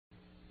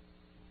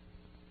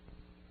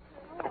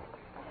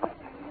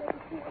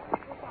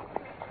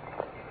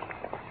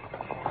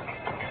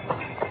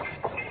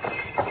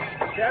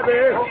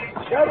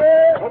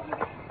Cabby!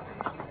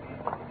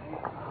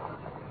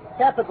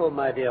 Capital,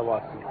 my dear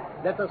Watson.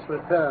 Let us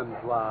return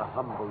to our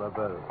humble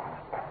abode.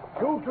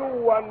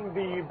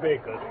 221B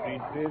Baker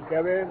Street, please,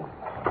 cabby.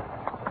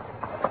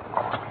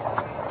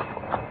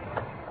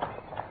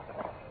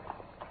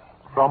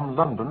 From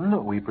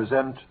London, we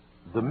present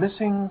The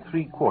Missing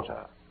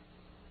Three-Quarter,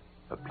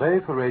 a play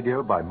for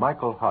radio by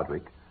Michael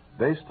Hardwick,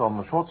 based on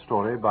the short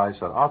story by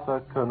Sir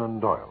Arthur Conan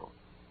Doyle.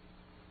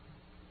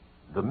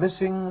 The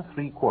Missing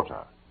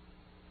Three-Quarter.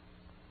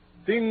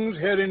 Things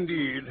had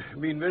indeed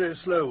been very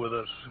slow with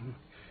us.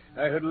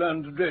 I had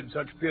learned to dread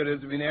such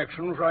periods of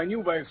inaction, for I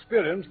knew by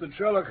experience that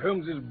Sherlock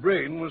Holmes's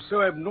brain was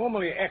so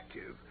abnormally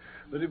active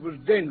that it was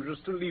dangerous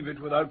to leave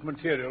it without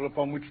material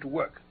upon which to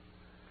work.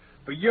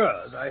 For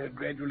years, I had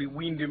gradually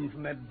weaned him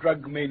from that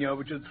drug mania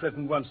which had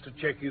threatened once to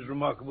check his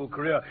remarkable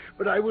career,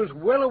 but I was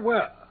well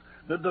aware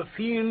that the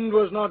fiend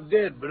was not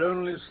dead, but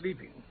only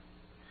sleeping.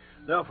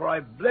 Therefore,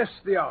 I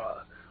blessed the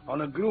hour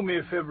on a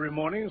gloomy February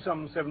morning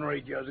some 7 or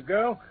 8 years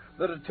ago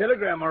that a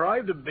telegram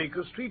arrived at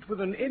Baker Street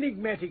with an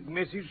enigmatic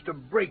message to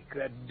break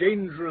that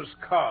dangerous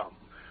calm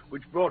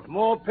which brought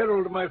more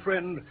peril to my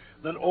friend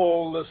than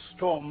all the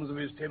storms of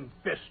his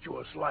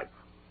tempestuous life.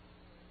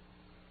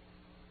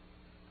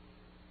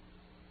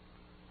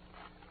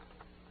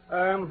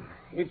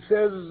 It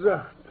says,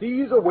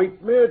 please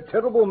await me,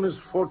 terrible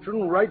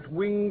misfortune, right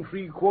wing,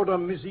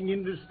 3/4 missing,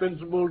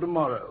 indispensable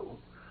tomorrow.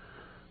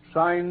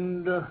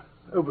 Signed,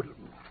 Overton.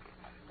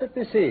 Let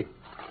me see.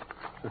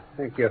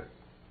 Thank you.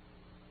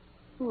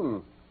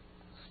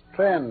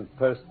 Strand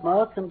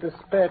postmark and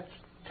dispatch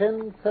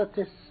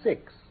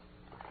 10:36.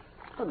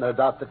 Well, no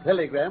doubt the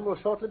telegram will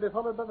shortly be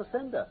followed by the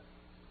sender.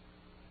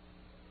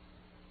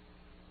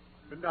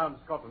 Been down to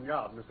Scotland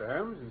Yard, Mr.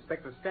 Holmes.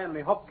 Inspector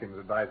Stanley Hopkins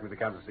advised me to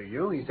come to see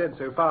you. He said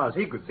so far as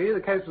he could see, the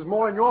case was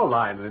more in your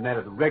line than in that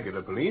of the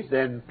regular police.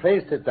 Then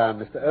pray sit down,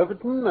 Mr.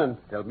 Overton, and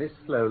tell me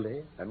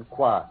slowly and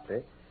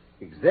quietly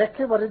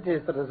exactly what it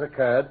is that has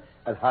occurred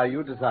and how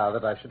you desire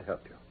that I should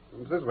help you.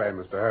 It's this way,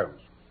 Mr.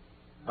 Holmes.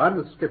 I'm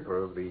the skipper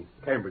of the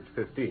Cambridge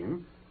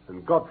 15,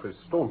 and Godfrey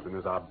Staunton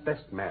is our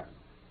best man.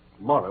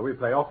 Tomorrow we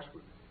play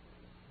Oxford.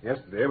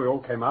 Yesterday we all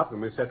came up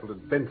and we settled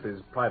at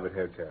Bentley's private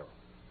hotel.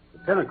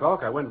 At 10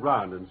 o'clock I went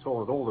round and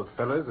saw that all the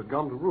fellows had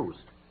gone to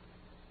roost.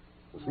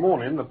 This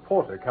morning the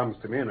porter comes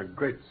to me in a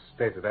great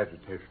state of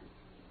agitation.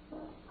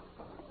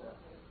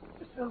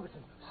 Mr.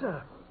 Overton,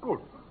 sir.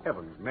 Good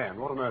heavens, man,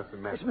 what on earth's the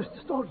matter? It's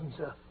Mr. Staunton,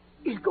 sir.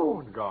 He's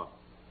gone. Gone.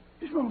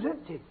 His room's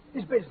empty.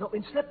 His bed's not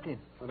been slept in.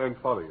 I don't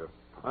follow you.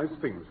 Nice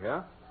things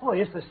here. Oh,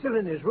 yes, they're still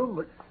in his room,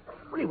 but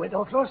he went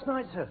off last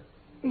night, sir.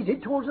 He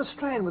did towards the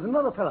Strand with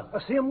another fella. I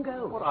see him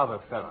go. What other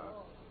fellow?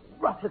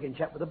 Rough-looking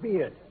chap with a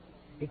beard.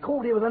 He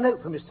called here with a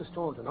note from Mr.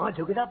 Staunton. I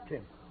took it up to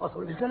him. I thought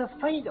he was going to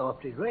faint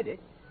after he'd read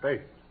it.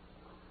 Faint?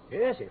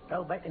 Yes, he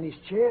fell back in his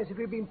chair as if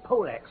he'd been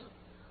poleaxed.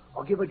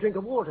 I'll give him a drink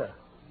of water.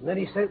 And then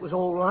he said it was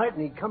all right,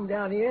 and he'd come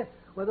down here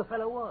where the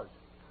fellow was.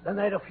 Then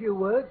they had a few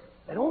words,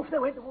 and off they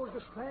went towards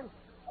the Strand.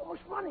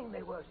 Almost running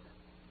they were, sir.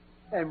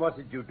 And what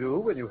did you do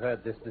when you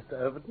heard this, Mr.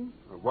 Overton?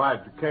 I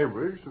wired to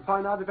Cambridge to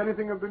find out if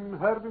anything had been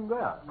heard of him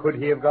there. Could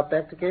he have got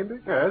back to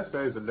Cambridge? Yes,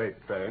 there's a late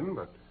train,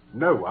 but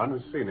no one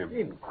has seen him.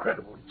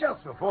 Incredible.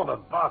 Just before the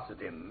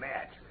varsity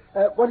match.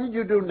 What did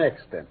you do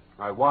next, then?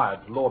 I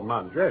wired to Lord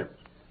Mount James.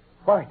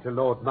 Why, to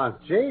Lord Mount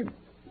James?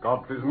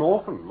 Godfrey's an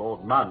orphan.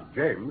 Lord Mount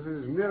James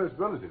is his nearest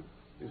relative.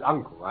 His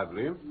uncle, I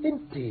believe.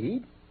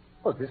 Indeed?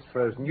 Well, this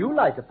throws new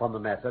light upon the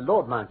matter.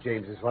 Lord Mount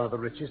James is one of the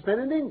richest men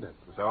in England.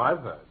 So I've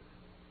heard.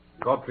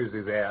 Godfrey's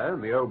his heir,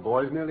 and the old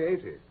boy's nearly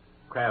 80.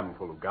 Cram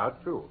full of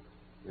gout, too.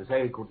 They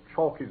say he could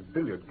chalk his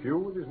billiard cue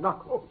with his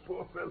knuckles. Oh,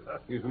 poor fellow.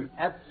 He's an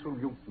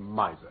absolute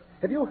miser.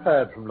 Have you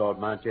heard from Lord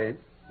Mount James?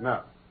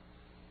 No.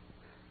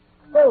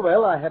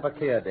 Well, I have a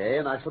clear day,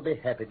 and I shall be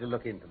happy to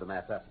look into the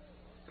matter.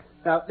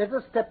 Now, let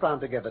us step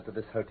round together to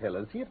this hotel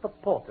and see if the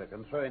porter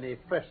can throw any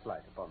fresh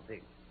light upon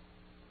things.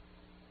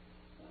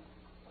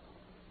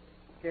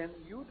 Can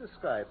you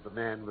describe the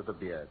man with the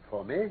beard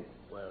for me?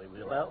 Well, he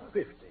was about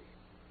 50.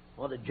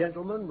 Not a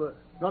gentleman, but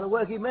not a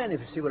working man, if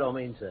you see what I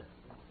mean, sir.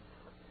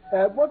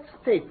 What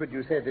state would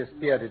you say this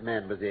bearded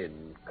man was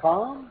in?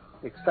 Calm?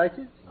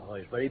 Excited? Oh,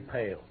 he's very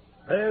pale.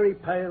 Very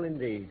pale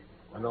indeed.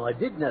 And I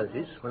did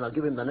notice, when I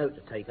give him the note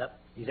to take up,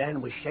 his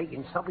hand was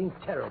shaking something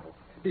terrible.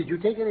 Did you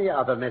take any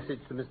other message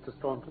to Mr.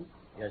 Staunton?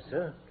 Yes,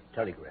 sir.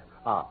 Telegram.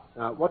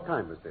 What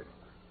time was this?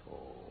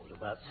 Oh, it was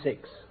about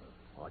 6.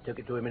 I took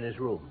it to him in his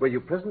room. Were you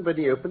present when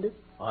he opened it?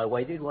 I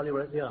waited while he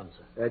wrote the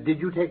answer.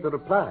 Did you take the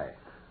reply?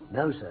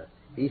 No, sir.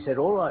 He said,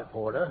 all right,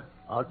 porter,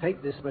 I'll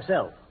take this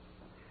myself.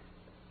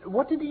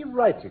 What did he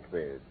write it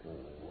with?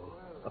 Oh,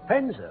 a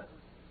pen, sir.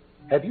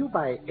 Have you,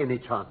 by any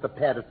chance, the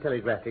pair of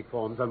telegraphic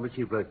forms on which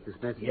he wrote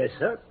this message? Yes,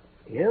 sir.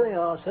 Here they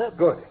are, sir.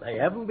 Good. They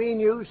haven't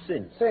been used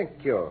since.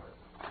 Thank you.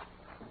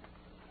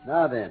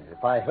 Now then,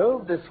 if I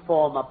hold this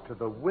form up to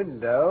the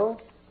window...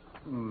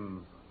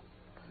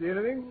 See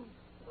anything?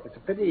 It's a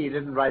pity he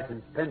didn't write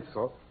in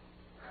pencil.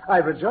 I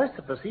rejoice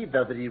to perceive,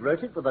 though, that he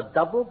wrote it with a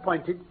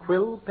double-pointed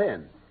quill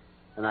pen.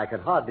 And I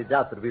can hardly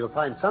doubt that we'll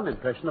find some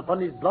impression upon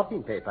his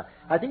blotting paper.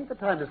 I think the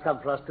time has come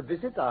for us to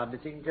visit our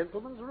missing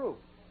gentleman's room.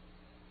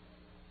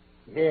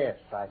 Yes,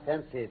 I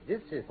fancy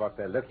this is what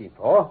we're looking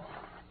for.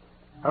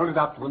 Hold it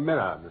up to the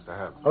mirror, Mr.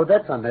 Holmes. Oh,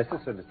 that's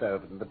unnecessary, Mr.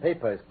 Overton. The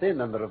paper is thin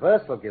and the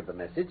reverse will give the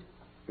message.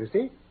 You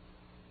see?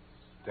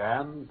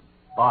 Stand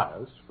by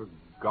us, for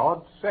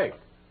God's sake.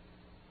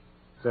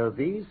 So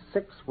these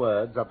 6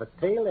 words are the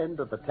tail end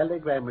of the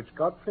telegram which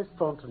Godfrey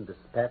Staunton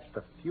dispatched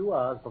a few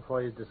hours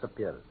before his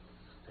disappearance.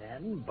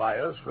 Stand by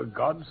us, for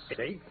God's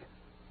sake.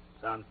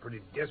 Sounds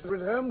pretty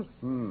desperate,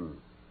 Holmes.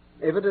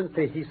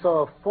 Evidently, he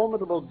saw a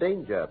formidable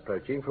danger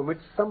approaching from which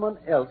someone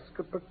else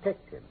could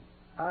protect him.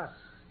 Us.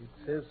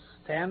 It says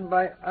stand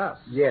by us.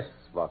 Yes,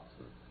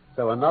 Watson.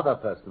 So another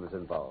person was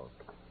involved.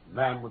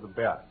 Man with a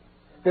beard.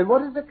 Then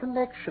what is the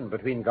connection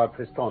between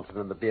Godfrey Staunton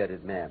and the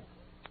bearded man?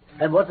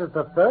 And what is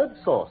the third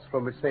source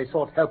from which they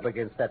sought help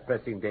against that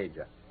pressing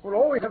danger? Well,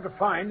 all we have to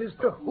find is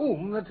to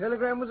whom the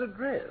telegram was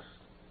addressed.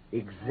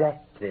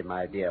 Exactly,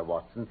 my dear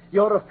Watson.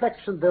 Your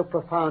reflection, though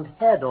profound,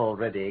 had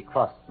already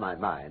crossed my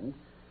mind.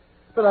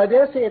 But I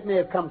dare say it may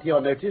have come to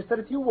your notice that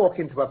if you walk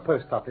into a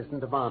post office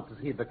and demand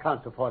to see the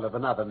counterfoil of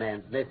another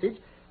man's message,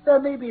 there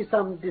may be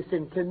some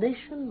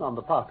disinclination on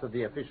the part of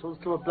the officials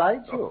to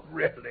oblige you. Oh,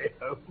 really,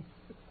 Holmes?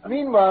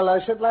 Meanwhile,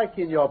 I should like,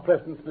 in your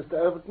presence, Mr.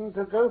 Overton,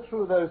 to go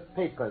through those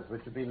papers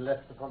which have been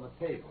left upon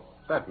the table.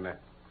 Certainly.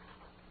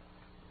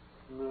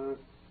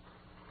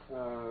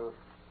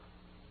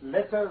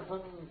 Letters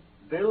and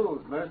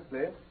bills,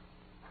 mostly.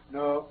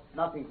 No,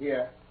 nothing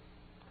here.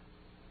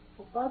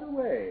 Oh, by the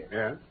way,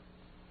 Yes?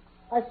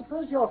 I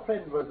suppose your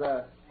friend was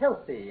a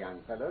healthy young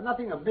fellow,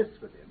 nothing amiss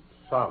with him.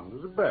 Sound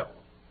as a bell.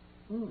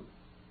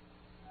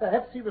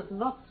 Perhaps he was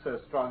not so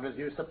strong as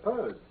you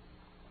supposed.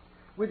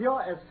 With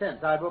your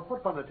assent, I will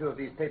put 1 or 2 of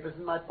these papers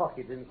in my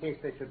pocket in case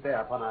they should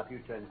bear upon our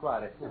future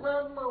inquiry.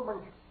 One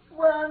moment.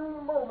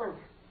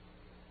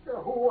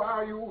 Who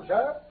are you,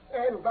 sir?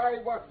 And by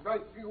what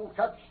right do you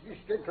touch this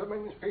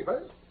gentleman's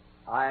papers?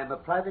 I am a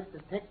private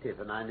detective,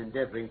 and I'm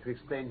endeavoring to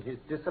explain his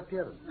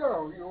disappearance.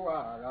 No, you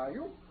are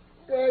you?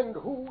 And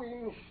who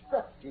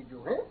instructed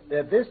you,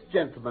 eh? This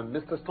gentleman,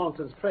 Mr.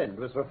 Staunton's friend,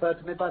 was referred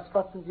to me by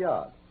Scotland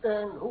Yard.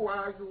 And who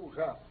are you,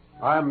 sir?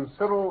 I'm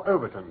Cyril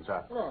Overton,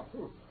 sir.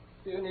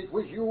 Then it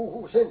was you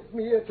who sent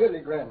me a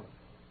telegram.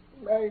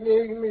 My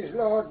name is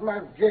Lord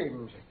Mount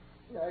James.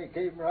 I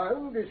came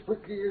round as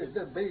quickly as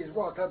the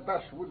Bayswater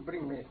bus would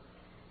bring me.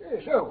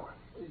 So,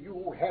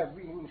 you have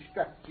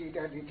instructed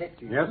a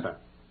detective? Yes, sir.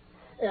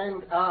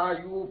 And are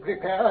you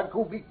prepared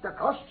to beat the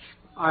costs?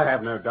 I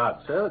have no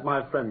doubt, sir, that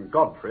my friend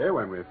Godfrey,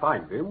 when we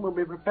find him, will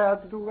be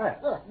prepared to do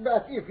that.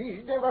 But if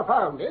he's never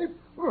found,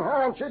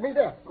 answer me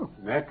that.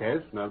 In that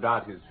case, no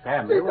doubt his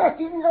family...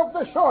 Nothing of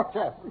the sort,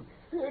 sir.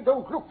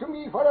 Don't look to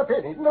me for a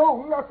penny.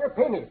 No, not a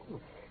penny.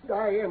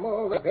 I am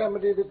all the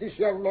family that this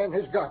young man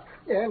has got,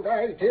 and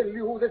I tell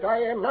you that I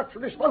am not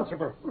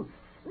responsible.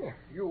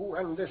 You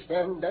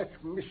understand that,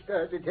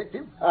 Mr.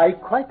 Detective? I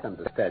quite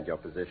understand your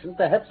position.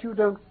 Perhaps you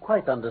don't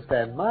quite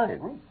understand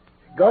mine.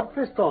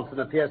 Godfrey Staunton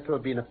appears to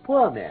have been a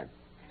poor man.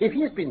 If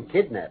he has been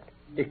kidnapped,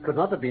 it could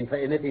not have been for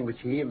anything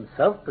which he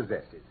himself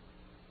possesses.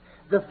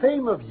 The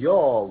fame of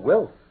your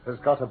wealth has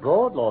got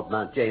abroad, Lord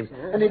Mount James,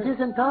 and it is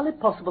entirely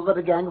possible that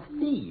a gang of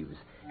thieves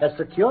has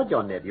secured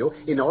your nephew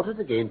in order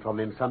to gain from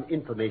him some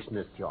information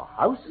as to your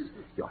house,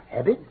 your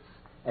habits,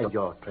 and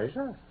your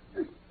treasure.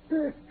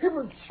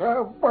 Heavens,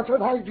 sir, what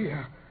an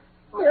idea.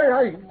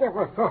 I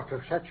never thought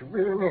of such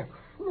villainy.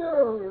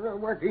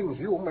 What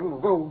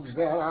inhuman rogues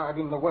there are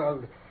in the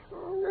world.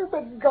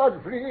 But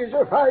Godfrey is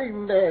a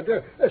fine lad,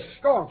 a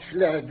staunch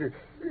lad.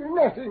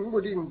 Nothing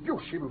would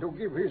induce him to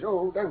give his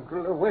old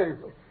uncle away.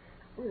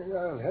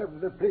 I'll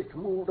have the plate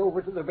moved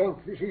over to the bank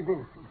this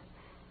evening.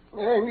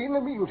 And in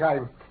the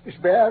meantime,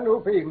 spare no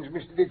pains,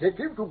 Mr.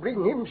 Detective, to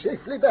bring him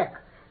safely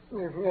back.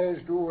 As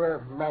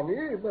to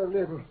money,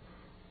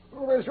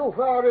 well, so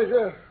far as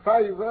a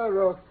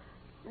fiver or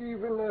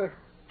even a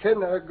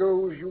tenner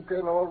goes, you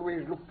can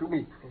always look to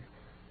me.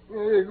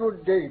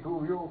 Good day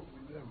to you.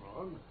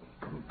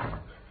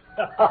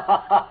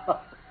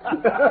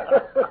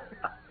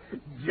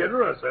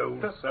 Generous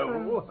old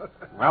soul.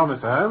 Well,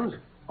 Mr. Holmes,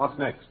 what's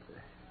next?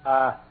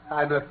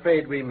 I'm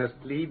afraid we must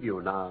leave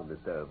you now,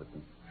 Mr.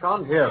 Overton.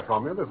 Shan't hear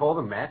from you before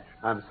the match.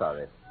 I'm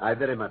sorry. I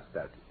very much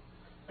doubt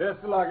it.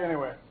 Best of luck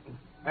anyway.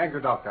 Thank you,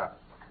 Doctor.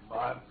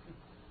 Bye.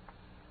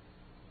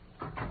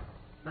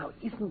 Now,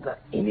 isn't there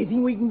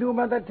anything we can do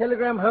about that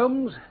telegram,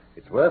 Holmes?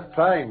 It's worth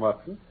trying,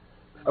 Watson.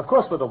 Of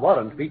course, with a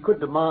warrant, we could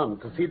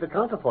demand to see the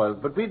counterfoils,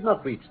 but we've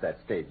not reached that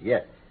stage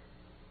yet.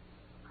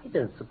 I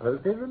don't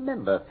suppose they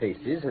remember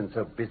faces in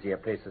so busy a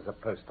place as a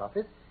post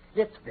office.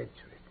 Let's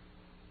venture it.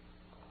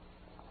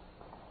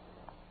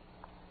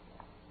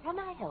 Can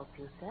I help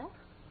you, sir?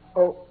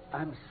 Oh,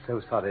 I'm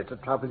so sorry to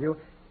trouble you.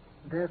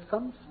 There's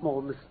some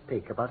small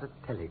mistake about a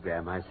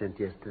telegram I sent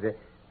yesterday.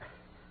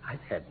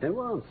 I've had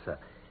no answer,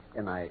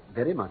 and I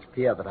very much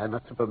fear that I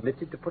must have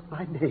omitted to put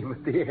my name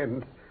at the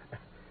end.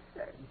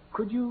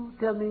 Could you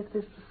tell me if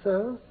this was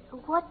so?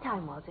 What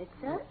time was it,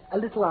 sir? A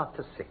little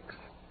after 6.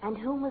 And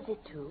whom was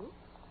it to?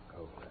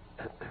 Oh,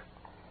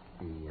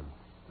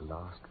 the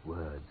last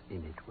words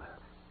in it were,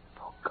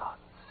 "For God's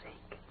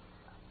sake."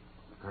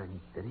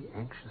 I'm very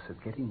anxious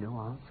at getting no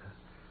answer.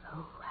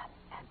 Oh,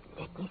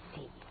 let me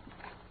see.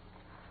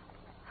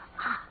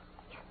 Ah,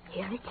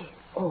 here it is.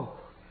 Oh.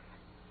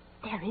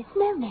 There is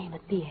no name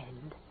at the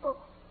end. Oh,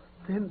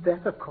 then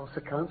that, of course,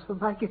 accounts for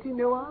my getting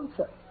no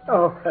answer.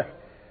 Oh,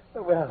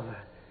 well,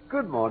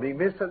 good morning,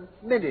 miss, and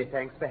many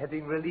thanks for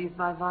having relieved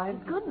my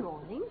mind. Good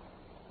morning.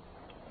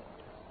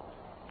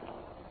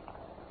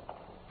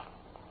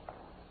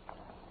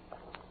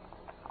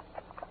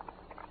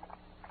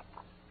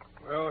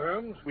 Well,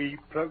 Holmes? We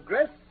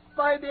progress,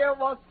 my dear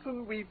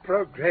Watson, we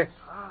progress.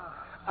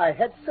 I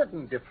had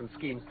certain different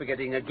schemes for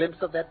getting a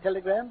glimpse of that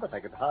telegram, but I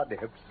could hardly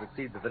hope to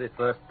succeed the very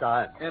first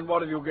time. And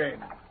what have you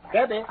gained?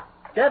 Cabby,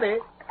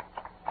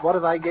 what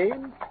have I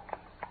gained?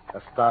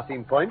 A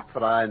starting point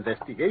for our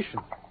investigation.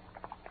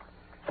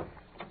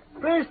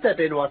 Please step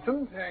in,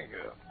 Watson. Thank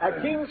you.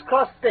 At King's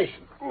Cross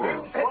Station.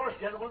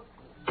 Gentlemen.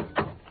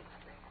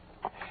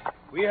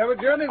 We have a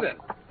journey, then.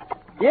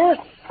 Yes,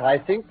 I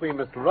think we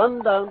must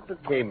run down to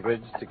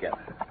Cambridge together.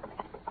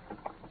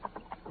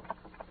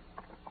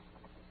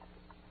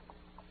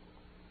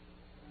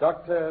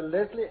 Dr.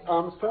 Leslie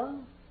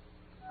Armstrong?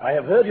 I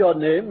have heard your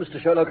name,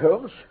 Mr. Sherlock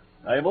Holmes.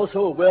 I am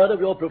also aware of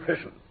your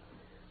profession,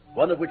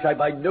 one of which I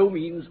by no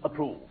means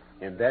approve.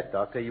 In that,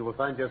 Doctor, you will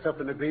find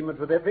yourself in agreement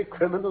with every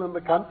criminal in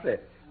the country.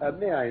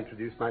 May I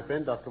introduce my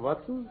friend, Dr.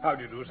 Watson? How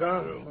do you do, sir?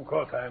 Of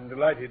course, I am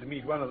delighted to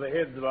meet one of the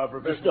heads of our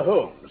profession. Mr.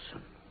 Holmes,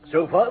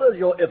 so far as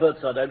your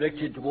efforts are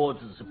directed towards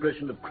the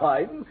suppression of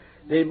crime,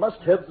 they must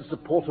have the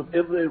support of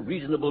every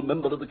reasonable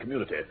member of the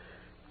community,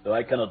 though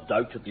I cannot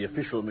doubt that the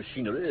official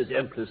machinery is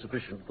amply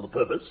sufficient for the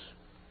purpose.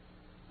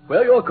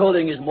 Where your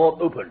calling is more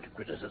open to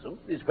criticism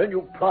is when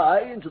you pry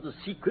into the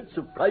secrets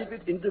of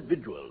private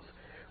individuals,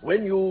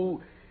 when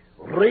you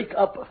rake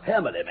up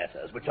family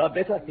matters which are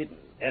better hidden,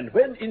 and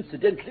when,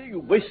 incidentally, you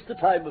waste the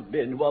time of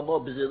men who are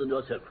more busy than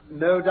yourself.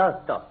 No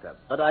doubt, Doctor.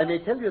 But I may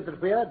tell you that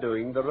we are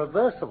doing the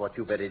reverse of what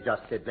you very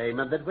justly blame,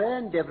 and that we're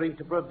endeavoring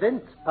to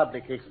prevent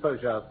public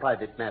exposure of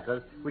private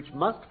matters, which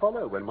must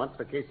follow when once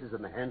the case is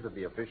in the hands of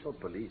the official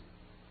police.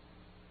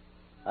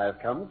 I have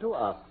come to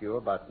ask you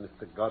about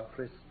Mr.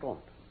 Godfrey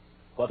Staunton.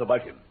 What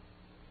about him?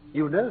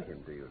 You know him,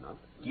 do you not?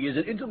 He is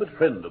an intimate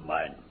friend of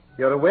mine.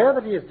 You're aware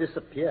that he has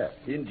disappeared?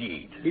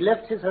 Indeed. He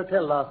left his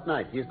hotel last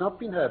night. He has not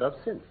been heard of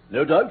since.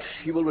 No doubt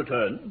he will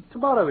return.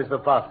 Tomorrow is the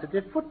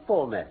varsity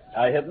football match.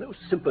 I have no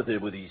sympathy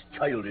with these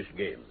childish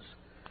games.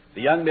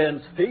 The young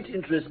man's fate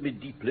interests me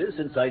deeply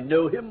since I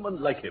know him and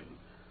like him.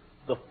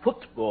 The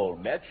football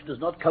match does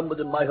not come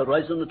within my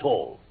horizon at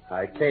all.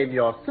 I claim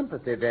your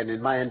sympathy, then,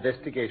 in my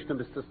investigation of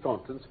Mr.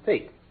 Staunton's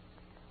fate.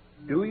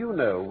 Do you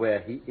know where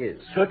he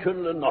is?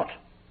 Certainly not.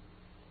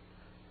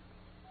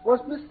 Was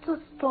Mr.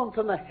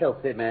 Staunton a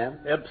healthy man?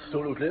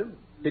 Absolutely.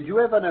 Did you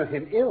ever know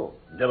him ill?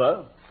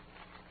 Never.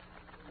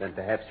 Then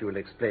perhaps you will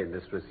explain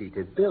this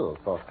receipted bill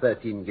for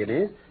 13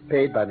 guineas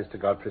paid by Mr.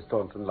 Godfrey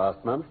Staunton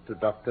last month to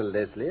Dr.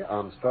 Leslie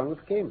Armstrong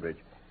of Cambridge.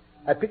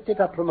 I picked it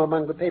up from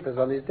among the papers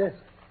on his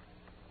desk.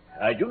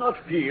 I do not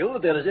feel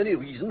there is any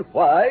reason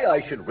why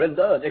I should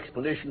render an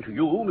explanation to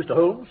you, Mr.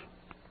 Holmes.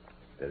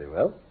 Very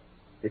well.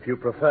 If you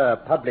prefer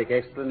public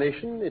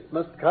explanation, it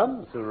must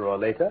come sooner or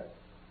later.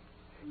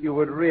 You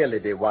would really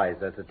be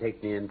wiser to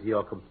take me into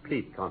your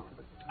complete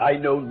confidence. I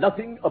know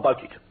nothing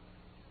about it.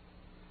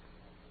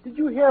 Did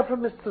you hear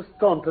from Mr.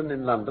 Staunton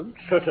in London?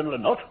 Certainly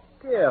not.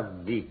 Dear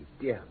me.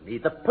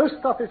 The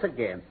post office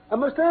again. A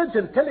most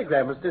urgent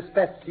telegram was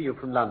dispatched to you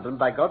from London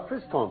by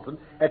Godfrey Staunton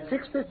at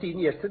 6:15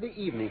 yesterday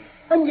evening,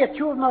 and yet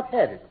you have not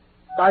had it.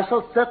 I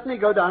shall certainly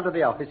go down to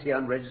the office here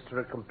and register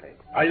a complaint.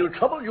 I'll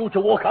trouble you to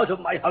walk out of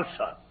my house,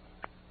 sir.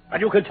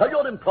 And you can tell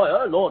your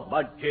employer, Lord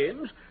Bud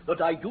James, that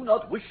I do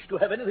not wish to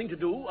have anything to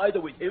do either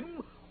with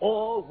him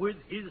or with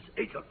his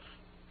agents.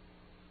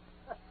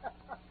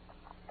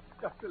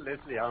 Dr.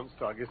 Leslie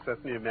Armstrong is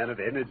certainly a man of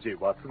energy,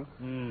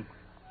 Watson.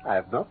 I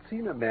have not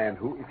seen a man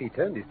who, if he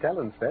turned his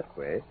talents that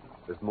way,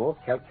 was more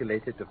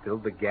calculated to fill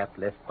the gap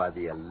left by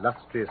the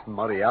illustrious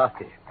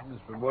Moriarty. Yes,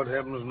 but what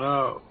happens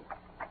now?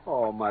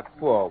 Oh, my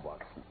poor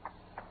Watson.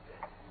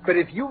 But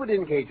if you would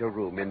engage a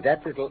room in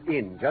that little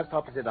inn just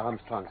opposite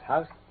Armstrong's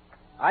house,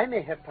 I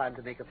may have time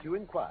to make a few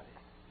inquiries.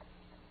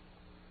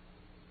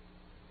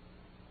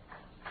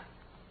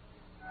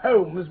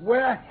 Holmes,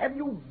 where have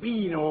you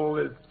been all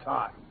this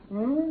time?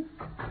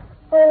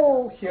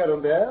 Oh, here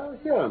and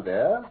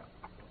there.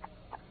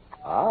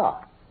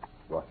 Ah,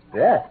 what's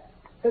that?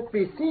 Let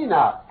me see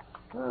now.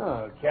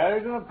 Oh, a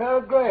carriage and a pair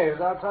of greys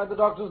outside the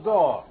doctor's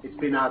door. It's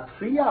been out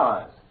 3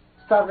 hours.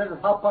 Started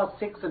at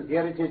 6:30, and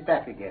here it is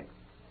back again.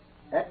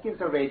 That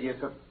gives a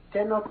radius of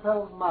 10 or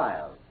 12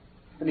 miles.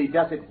 And he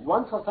does it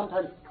once or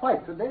sometimes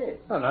twice a day.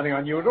 Well, nothing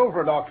unusual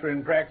for a doctor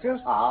in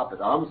practice. Ah,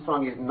 but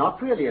Armstrong is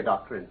not really a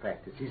doctor in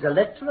practice. He's a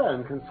lecturer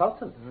and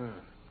consultant.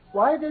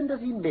 Why then does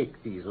he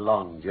make these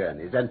long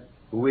journeys? And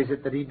who is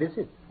it that he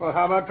visits? Well,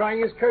 how about trying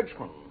his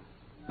coachman?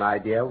 My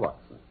dear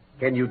Watson,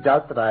 can you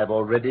doubt that I have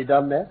already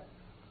done that?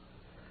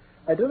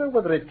 I don't know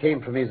whether it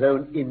came from his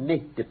own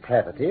innate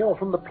depravity or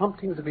from the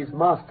promptings of his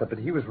master, but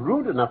he was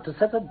rude enough to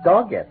set a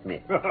dog at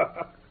me.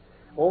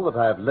 All that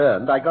I have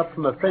learned I got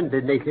from a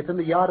friendly native in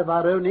the yard of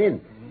our own inn.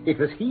 It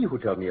was he who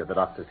told me of the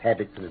doctor's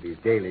habits and of his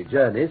daily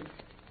journeys.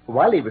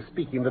 While he was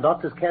speaking, the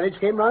doctor's carriage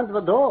came round to the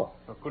door.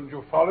 Well, couldn't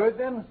you follow it,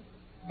 then?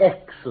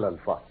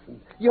 Excellent,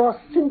 Watson. You're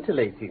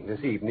scintillating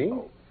this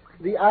evening.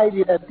 The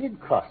idea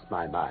did cross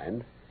my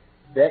mind.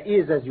 There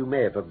is, as you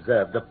may have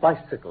observed, a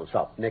bicycle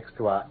shop next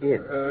to our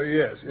inn.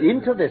 Yes.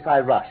 Into this I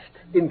rushed,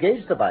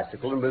 engaged the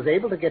bicycle, and was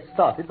able to get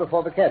started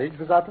before the carriage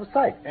was out of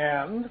sight.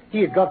 And?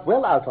 He had got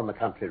well out on the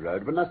country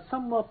road when a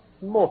somewhat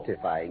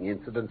mortifying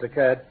incident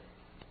occurred.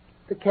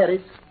 The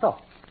carriage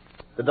stopped.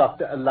 The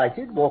doctor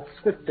alighted, walked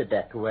swiftly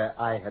back to where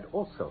I had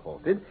also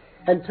halted,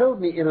 and told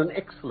me in an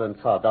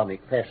excellent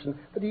sardonic fashion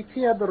that he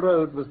feared the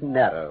road was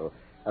narrow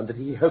and that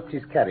he hoped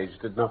his carriage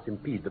did not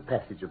impede the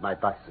passage of my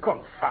bicycle.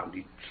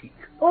 Confounded cheek.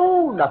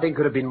 Oh, nothing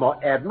could have been more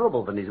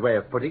admirable than his way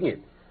of putting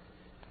it.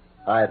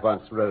 I at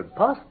once rode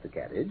past the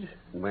carriage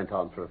and went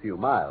on for a few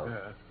miles.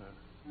 Yes.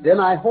 Then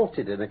I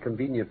halted in a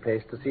convenient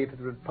place to see if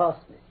it would pass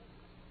me.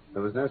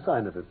 There was no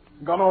sign of it.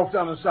 Gone off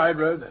down a side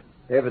road,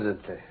 then?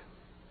 Evidently.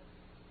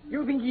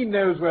 You think he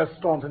knows where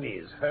Staunton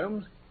is,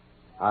 Holmes?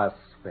 I'll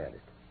swear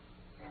it.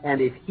 And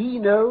if he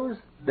knows,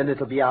 then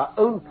it'll be our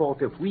own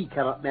fault if we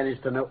cannot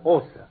manage to know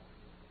also.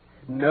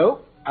 No,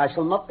 I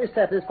shall not be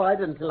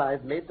satisfied until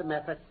I've made the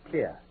matter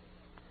clear.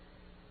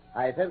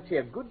 I fancy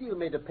a good deal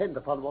may depend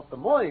upon what the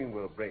morning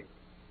will bring.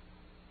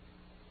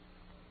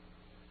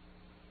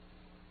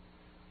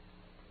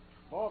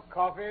 More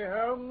coffee,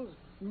 Holmes?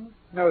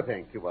 No,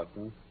 thank you,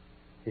 Watson.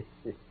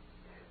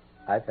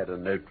 I've had a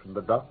note from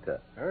the doctor.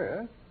 Oh,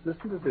 yes?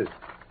 Listen to this.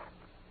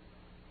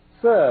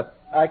 Sir,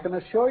 I can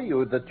assure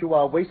you that you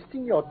are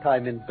wasting your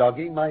time in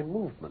dogging my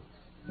movements.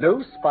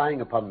 No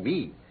spying upon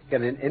me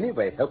can in any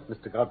way help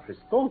Mr. Godfrey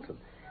Staunton,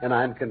 and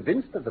I am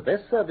convinced that the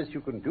best service you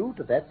can do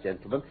to that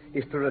gentleman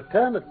is to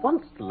return at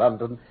once to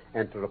London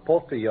and to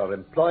report to your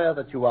employer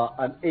that you are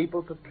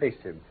unable to trace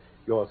him.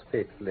 Yours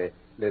faithfully,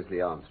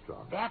 Leslie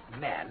Armstrong. That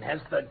man has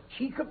the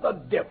cheek of the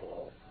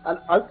devil. An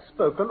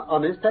outspoken,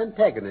 honest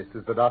antagonist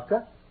is the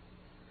doctor.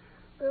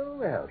 Oh,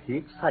 well, he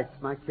excites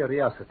my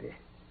curiosity.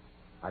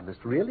 I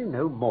must really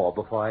know more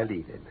before I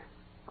leave him.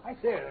 I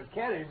say, the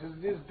carriage is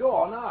at his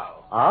door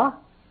now. Ah?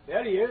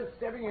 There he is,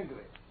 stepping into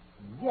it.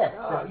 Yes.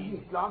 He's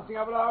glancing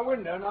up at our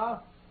window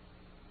now.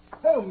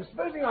 Holmes,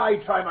 supposing I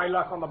try my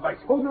luck on the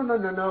bicycle. Oh,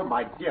 no,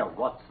 my dear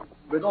Watson.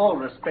 With all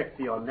respect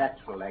to your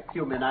natural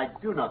acumen, I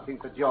do not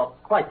think that you're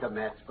quite a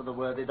match for the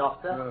worthy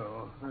doctor.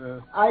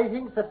 Oh, I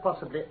think that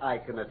possibly I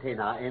can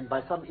attain our end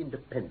by some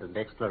independent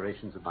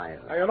explorations of my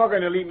own. You're not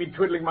going to leave me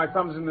twiddling my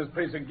thumbs in this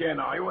place again,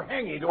 are you?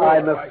 Hang it all.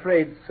 I'm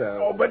afraid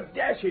so. Oh, but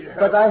dash it, Holmes.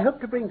 But I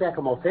hope to bring back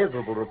a more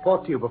favorable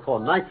report to you before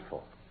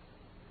nightfall.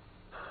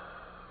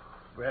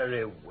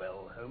 Very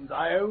well, Holmes.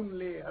 I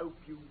only hope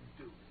you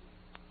do.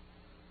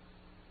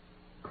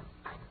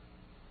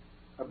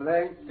 A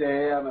blank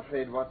day, I'm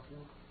afraid, Watson.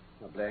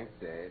 A blank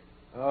day.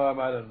 Oh, I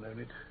might have known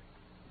it.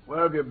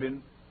 Where have you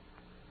been?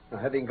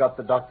 Having got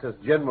the doctor's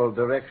general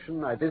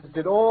direction, I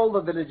visited all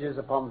the villages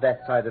upon that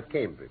side of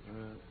Cambridge.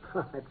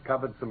 I've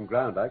covered some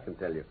ground, I can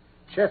tell you.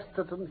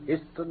 Chesterton,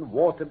 Histon,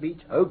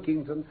 Waterbeach,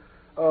 Oakington.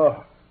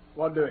 Oh,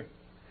 what doing?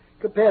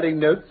 Comparing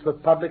notes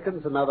with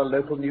publicans and other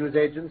local news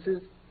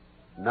agencies.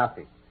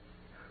 Nothing.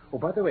 Oh,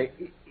 by the way,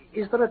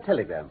 is there a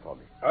telegram for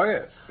me? Oh,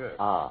 yes.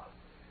 Ah.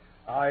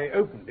 I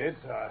opened it.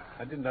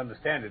 I didn't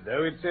understand it,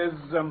 though. It says,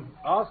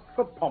 ask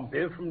for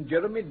Pompey from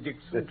Jeremy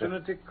Dixon,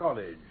 Trinity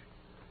College.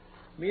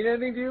 Mean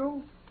anything to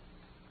you?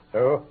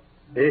 Oh,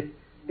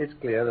 it's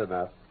clear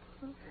enough.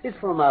 It's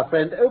from our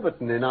friend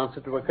Overton in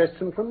answer to a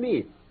question from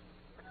me.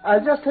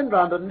 I'll just send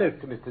round a note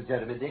to Mr.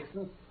 Jeremy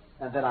Dixon,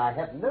 and then I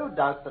have no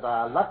doubt that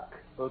our luck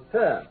will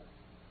turn.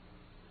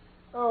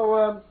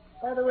 Oh,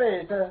 by the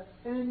way,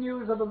 any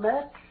news of the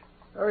match?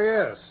 Oh,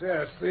 yes.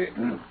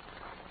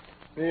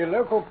 The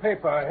local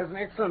paper has an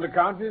excellent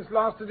account in its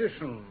last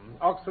edition.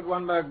 Oxford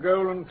won by a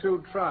goal and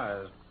 2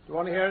 tries. Do you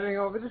want to hear anything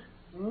of it?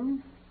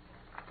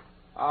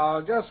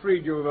 I'll just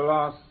read you the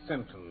last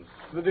sentence.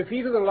 The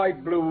defeat of the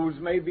Light Blues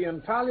may be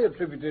entirely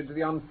attributed to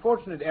the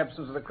unfortunate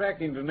absence of the crack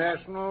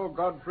international,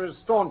 Godfrey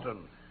Staunton,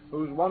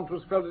 whose want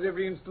was felt at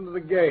every instant of the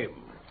game.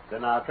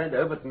 Then our friend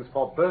Overton's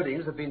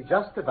forebodings have been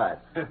justified.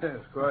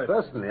 Yes, quite.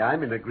 Personally,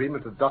 I'm in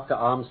agreement with Dr.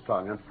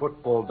 Armstrong, and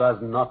football does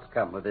not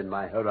come within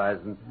my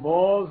horizon.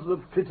 More's the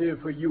pity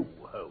for you,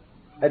 Holmes.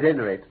 At any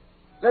rate,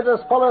 let us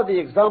follow the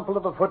example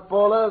of the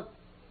footballer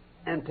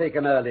and take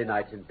an early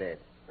night in bed.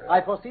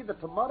 I foresee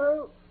that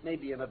tomorrow may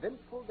be an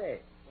eventful day.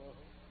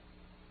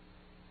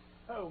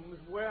 Holmes,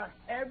 where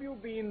have you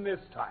been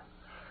this time?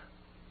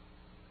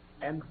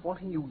 And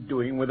what are you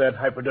doing with that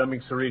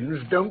hypodermic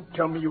syringe? Don't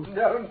tell me you...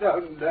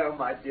 No,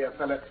 my dear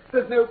fellow.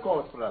 There's no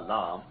cause for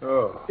alarm.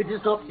 Oh. It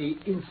is not the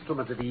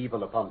instrument of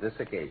evil upon this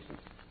occasion.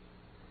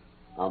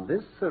 On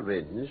this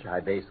syringe, I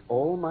base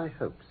all my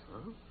hopes.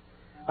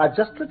 I've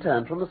just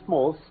returned from a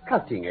small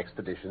scouting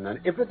expedition,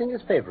 and everything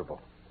is favorable.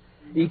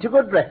 Eat a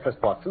good breakfast,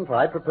 Watson, for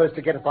I propose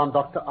to get upon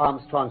Dr.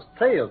 Armstrong's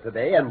trail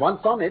today, and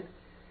once on it,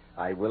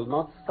 I will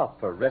not stop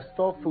for rest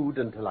or food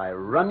until I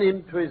run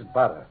into his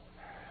burrow.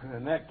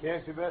 In that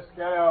case, you best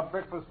carry our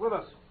breakfast with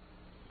us.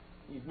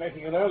 He's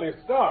making an early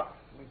start.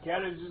 The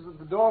carriage is at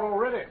the door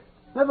already.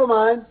 Never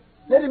mind.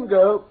 Let him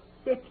go.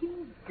 Let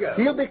him go?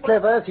 He'll be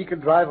clever if he can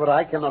drive where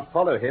I cannot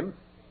follow him.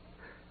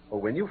 Or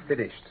when you've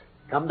finished,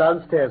 come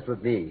downstairs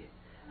with me,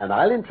 and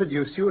I'll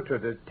introduce you to a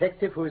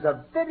detective who is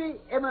a very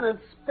eminent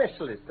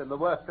specialist in the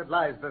work that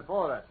lies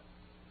before us.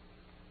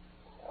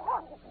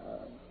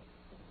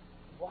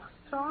 What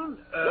on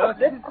earth?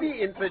 Let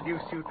me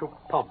introduce you to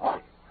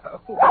Pompey.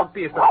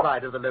 Pompey is the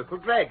pride of the local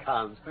drag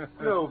hounds.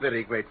 No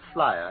very great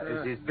flyer,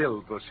 as his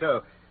build will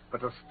show,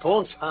 but a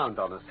staunch hound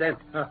on a scent.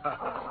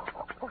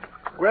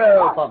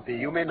 Well, Pompey,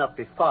 you may not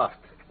be fast,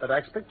 but I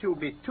expect you'll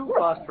be too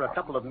fast for a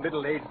couple of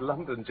middle-aged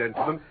London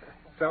gentlemen,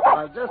 so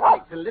I'll just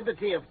take the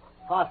liberty of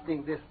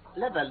fastening this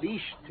leather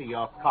leash to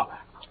your collar.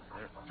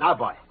 Now,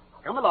 boy,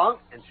 come along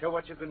and show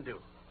what you can do.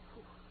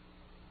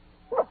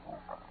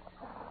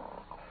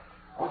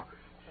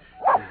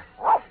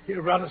 He'll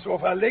run us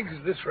off our legs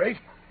at this rate.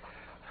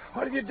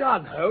 What have you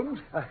done, Holmes?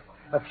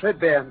 A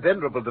threadbare and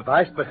venerable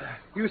device, but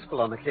useful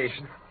on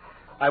occasion.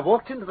 I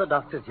walked into the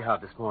doctor's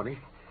yard this morning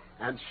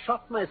and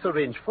shot my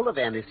syringe full of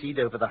aniseed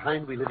over the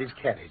hind wheel of his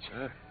carriage.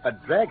 A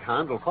drag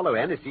hound will follow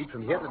aniseed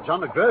from here to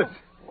John O'Groats.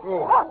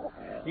 Oh,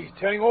 he's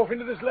turning off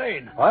into this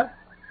lane. What?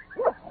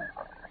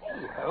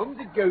 Hey, Holmes,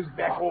 it goes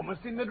back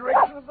almost in the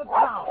direction of the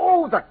town.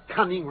 Oh, the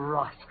cunning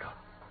rascal.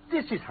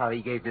 This is how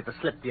he gave me the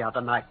slip the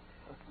other night.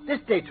 This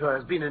detour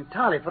has been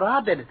entirely for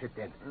our benefit,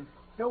 then.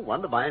 No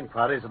wonder my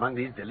inquiries among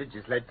these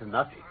villages led to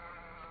nothing.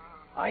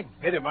 I'd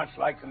very much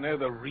like to know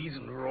the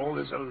reason for all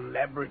this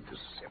elaborate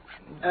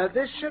deception.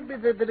 This should be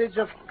the village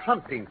of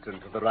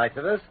Trumpington to the right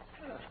of us.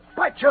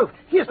 By Jove,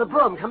 here's the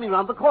brougham coming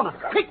round the corner.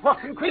 Quick,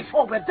 Watson, quick,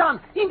 or we're done.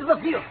 Into the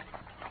field.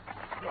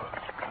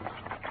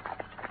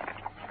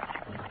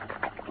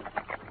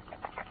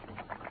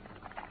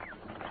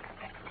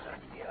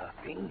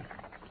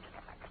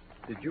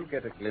 Did you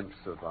get a glimpse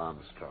of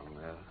Armstrong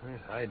there?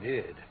 Yes, I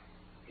did.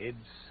 Head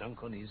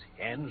sunk on his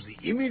hands,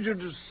 the image of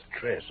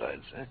distress,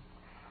 I'd say.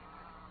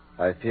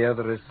 I fear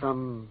there is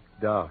some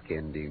dark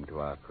ending to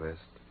our quest.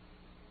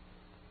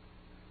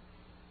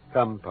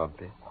 Come,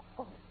 Pompey.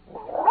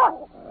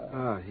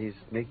 Ah, he's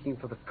making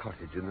for the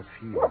cottage in the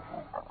field.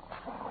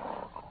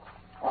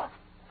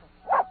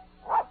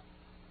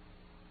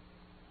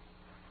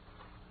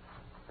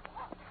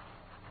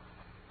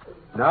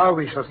 Now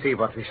we shall see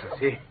what we shall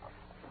see.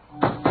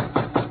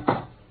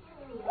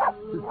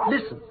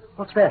 Listen,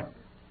 what's that?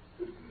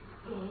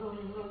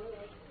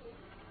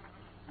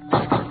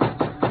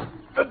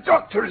 The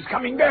doctor is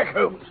coming back,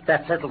 Holmes.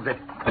 That settles it.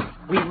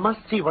 We must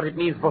see what it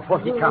means before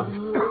he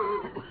comes.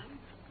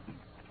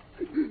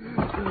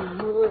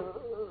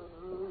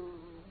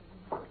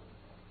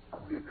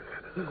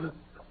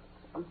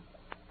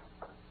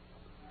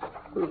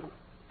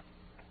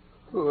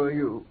 Who are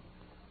you?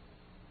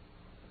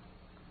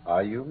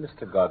 Are you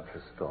Mr.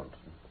 Godfrey Staunton?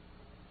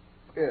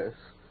 Yes.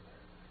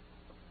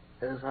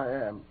 Yes, I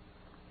am.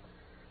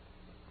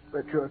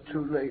 But you're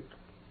too late.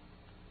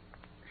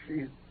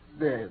 She's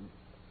dead.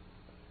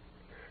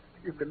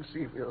 You can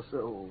see for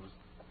yourselves.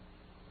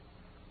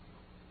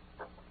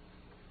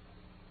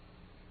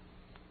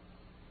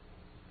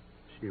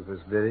 She was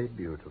very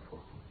beautiful.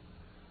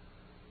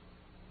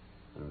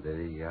 And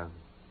very young.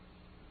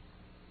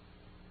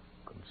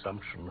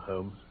 Consumption,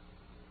 Holmes.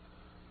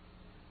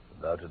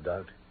 Without a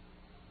doubt.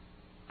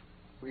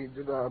 We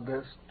did our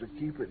best to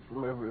keep it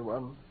from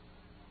everyone.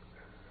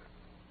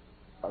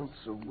 Once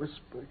a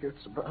whisper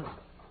gets about.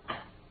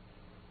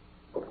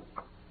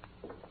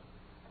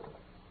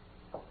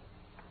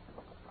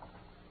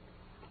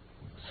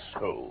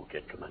 So,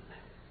 gentlemen,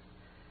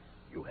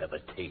 you have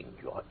attained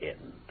your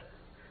end.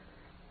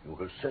 You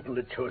have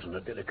certainly chosen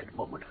a delicate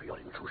moment for your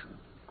intrusion.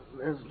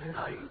 Leslie.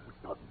 I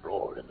would not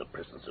brawl in the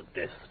presence of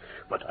death,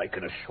 but I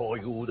can assure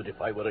you that if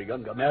I were a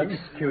younger man...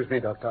 Excuse me,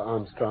 Dr.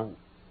 Armstrong.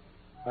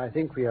 I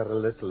think we are a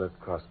little at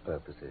cross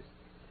purposes.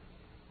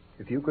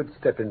 If you could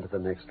step into the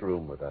next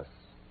room with us,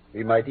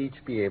 we might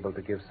each be able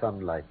to give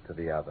some light to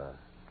the other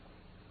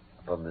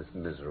upon this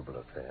miserable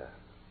affair.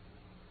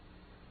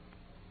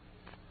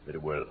 Very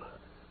well.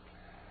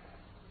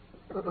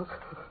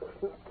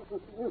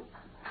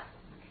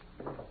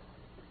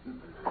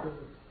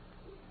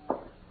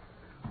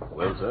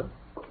 Well, sir?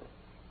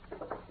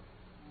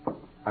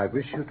 I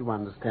wish you to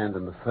understand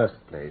in the first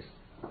place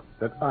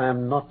that I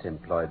am not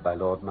employed by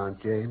Lord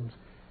Mount James,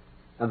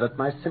 and that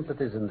my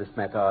sympathies in this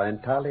matter are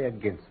entirely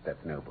against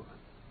that nobleman.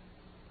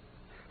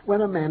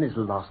 When a man is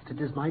lost, it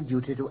is my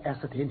duty to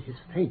ascertain his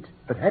fate.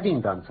 But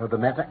having done so, the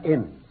matter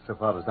ends, so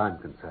far as I'm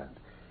concerned.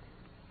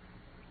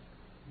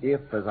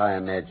 If, as I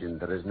imagine,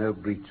 there is no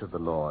breach of the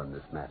law in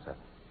this matter,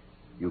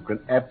 you can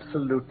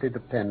absolutely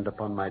depend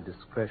upon my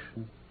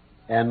discretion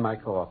and my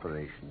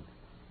cooperation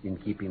in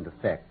keeping the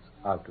facts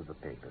out of the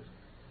papers.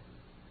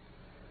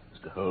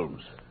 Mr.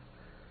 Holmes,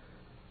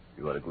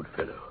 you are a good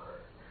fellow.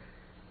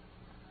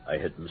 I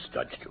had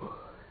misjudged you.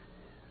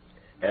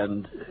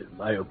 And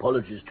my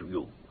apologies to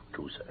you,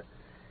 too, sir.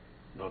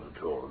 Not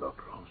at all,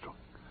 Dr. Armstrong.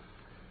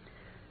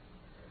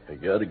 A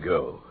year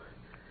ago,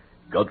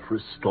 Godfrey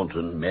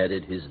Staunton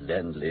married his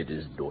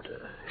landlady's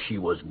daughter. She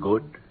was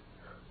good,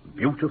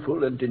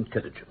 beautiful, and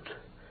intelligent.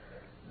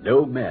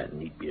 No man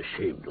need be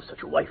ashamed of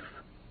such a wife.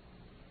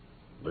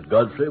 But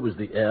Godfrey was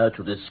the heir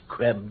to this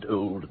crabbed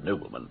old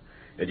nobleman,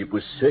 and it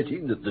was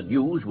certain that the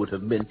news would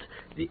have meant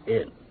the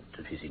end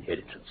of his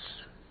inheritance.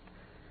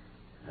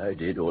 I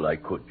did all I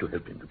could to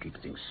help him to keep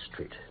things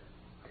straight.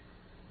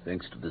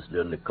 Thanks to this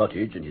lonely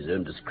cottage and his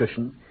own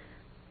discretion,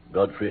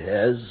 Godfrey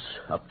has,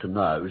 up to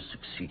now,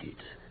 succeeded.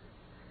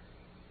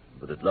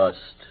 But at last,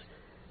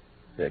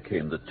 there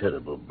came the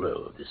terrible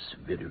blow of this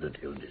virulent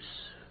illness.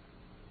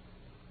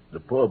 The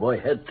poor boy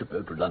had to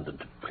go to London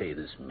to play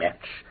this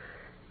match,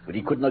 but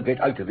he could not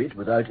get out of it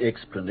without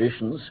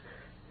explanations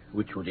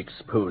which would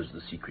expose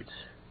the secret.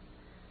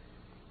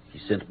 He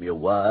sent me a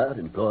wire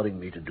imploring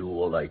me to do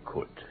all I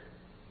could.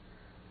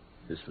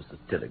 This was the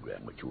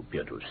telegram which you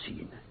appear to have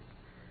seen.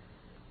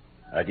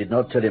 I did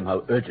not tell him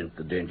how urgent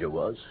the danger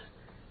was,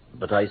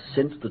 but I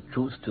sent the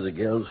truth to the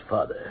girl's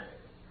father,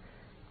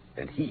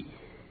 and he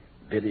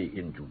very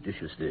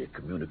injudiciously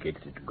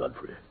communicated it to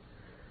Godfrey.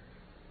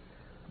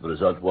 The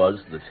result was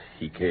that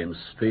he came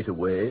straight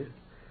away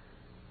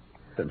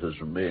and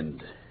has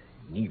remained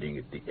kneeling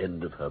at the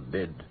end of her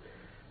bed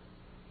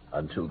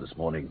until this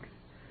morning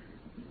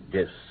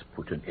death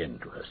put an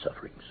end to her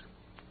sufferings.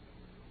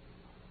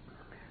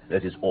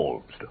 That is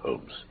all, Mr.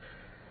 Holmes.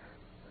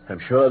 I'm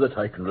sure that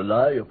I can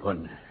rely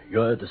upon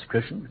your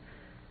discretion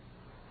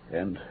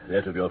and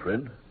that of your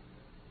friend.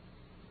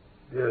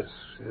 Yes,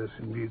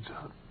 indeed,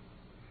 sir.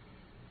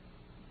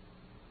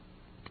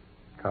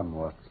 Come,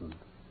 Watson.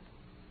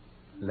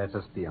 Let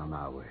us be on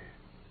our way.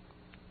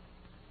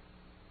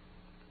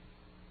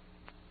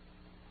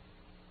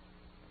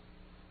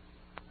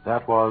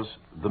 That was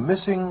The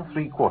Missing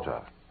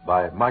Three-Quarter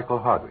by Michael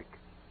Hardwick,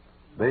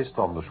 based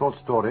on the short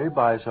story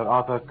by Sir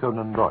Arthur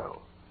Conan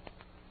Doyle.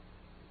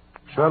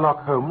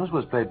 Sherlock Holmes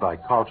was played by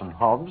Carlton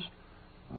Hobbs,